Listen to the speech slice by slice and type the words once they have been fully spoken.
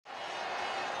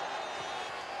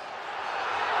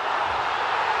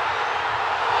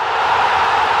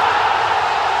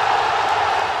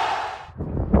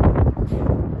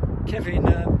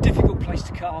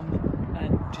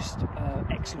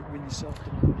excellent win this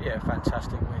afternoon. Yeah,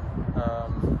 fantastic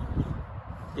win.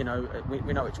 You know,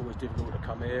 we know it's always difficult to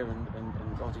come here, and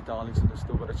obviously Darlington has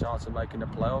still got a chance of making the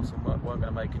playoffs and weren't going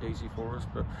to make it easy for us.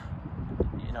 But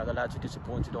you know, the lads are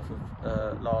disappointed off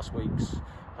of last week's.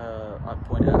 I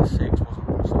pointed out 6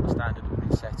 wasn't sort of standard that we've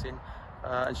been setting,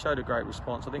 and showed a great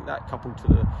response. I think that coupled to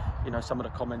the, you know, some of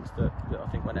the comments that I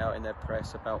think went out in their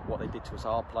press about what they did to us,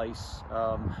 our place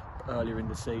earlier in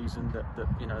the season. That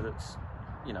you know, that's.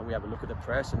 You know, we have a look at the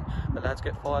press and the lads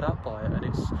get fired up by it, and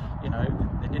it's, you know,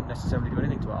 they didn't necessarily do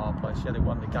anything to our place. Yeah, they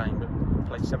won the game, but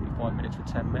played 75 minutes with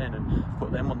 10 men and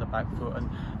put them on the back foot. And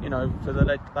you know, for the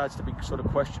lads to be sort of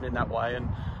questioning that way and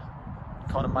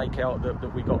kind of make out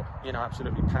that we got, you know,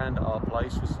 absolutely panned at our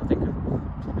place was, I think,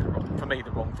 probably for me the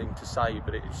wrong thing to say.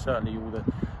 But it's certainly all the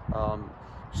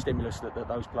stimulus that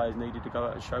those players needed to go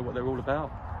out and show what they're all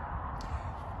about.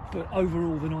 But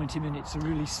overall, the 90 minutes, a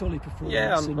really solid performance.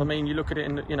 Yeah, I mean, you look at it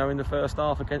in, you know, in the first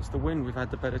half against the Wind, we've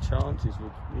had the better chances.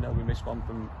 We missed one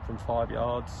from 5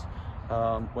 yards.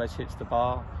 Wes hits the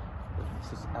bar.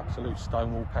 It's an absolute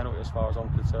stonewall penalty as far as I'm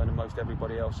concerned, and most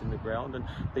everybody else in the ground. And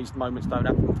these moments don't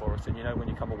happen for us. And you know, when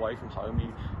you come away from home,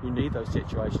 you need those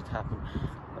situations to happen.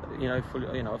 I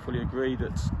fully agree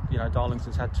that, you know,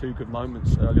 Darlington's had 2 good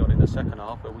moments early on in the second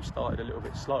half, where we started a little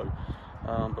bit slow.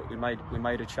 But we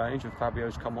made a change, and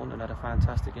Fabio's come on and had a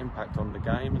fantastic impact on the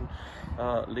game.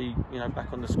 And Lee, you know,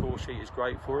 back on the score sheet is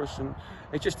great for us. And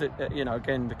it's just that, you know,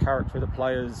 again, the character of the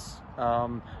players.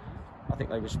 I think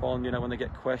they respond, you know, when they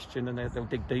get questioned, and they'll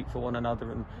dig deep for one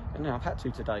another. And you know, I've had to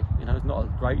today. You know, it's not a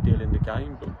great deal in the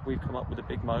game, but we've come up with the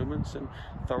big moments and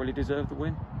thoroughly deserved the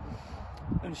win.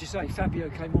 And as you say, Fabio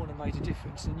came on and made a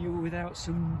difference, and you were without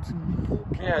some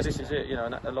important players. Yeah, this is it. You know,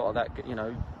 and a lot of that, you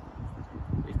know,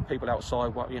 if people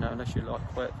outside, you know, unless you're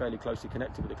like fairly closely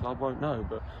connected with the club, won't know.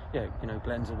 But yeah, you know,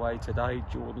 Glenn's away today.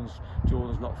 Jordan's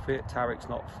not fit. Tarek's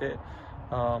not fit.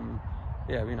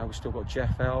 Yeah, you know, we've still got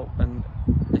Jeff out, and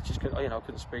it just, you know, I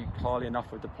couldn't speak highly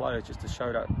enough of the players just to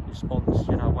show that response,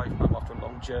 you know, away from home after a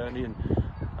long journey, and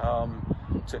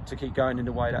to keep going in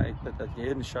the way that they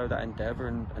did, and show that endeavour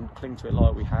and cling to it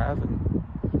like we have. And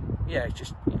yeah, it's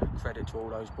just, you know, credit to all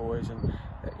those boys, and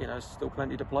you know, still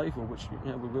plenty to play for, which,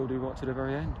 you know, we will do right to the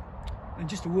very end. And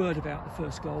just a word about the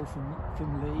first goal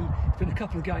from Lee. It's been a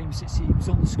couple of games since he was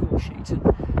on the score sheet, and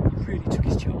he really took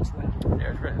his chance well.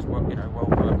 Yeah, it's well, you know, well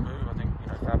worked move. I think, you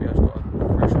know, Fabio's got a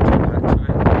crucial impact to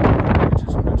it,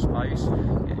 into some good space,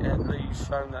 and Lee's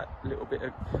shown that little bit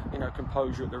of, you know,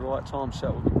 composure at the right time,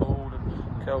 settled the ball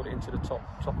and curled it into the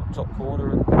top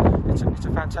corner, and it's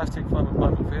a fantastic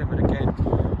moment for him. And again,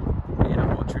 you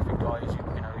know, what a terrific guy is.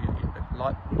 You know,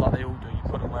 like they all do, you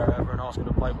put them wherever and ask them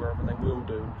to play wherever, and they will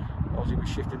do. Obviously, we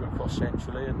shifted him across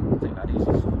centrally, and I think that is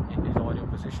his ideal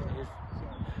position. He is,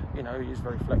 you know, he is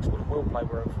very flexible and will play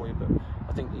wherever for you. But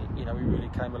I think, you know, he really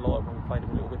came alive when we played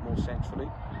him a little bit more centrally.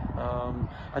 I'm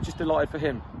just delighted for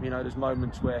him. You know, there's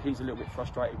moments where he's a little bit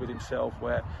frustrated with himself,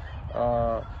 where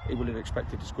he would have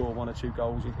expected to score 1 or 2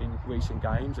 goals in recent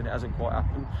games, and it hasn't quite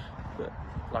happened. But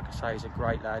like I say, he's a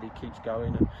great lad. He keeps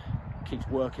going and keeps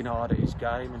working hard at his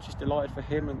game, and just delighted for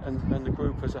him and the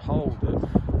group as a whole. That,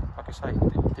 like I say,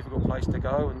 difficult place to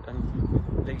go,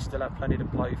 and Lee still have plenty to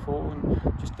play for, and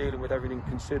just dealing with everything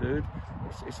considered,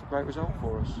 it's a great result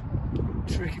for us.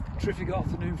 Terrific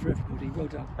afternoon for everybody. Well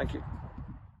done. Thank you.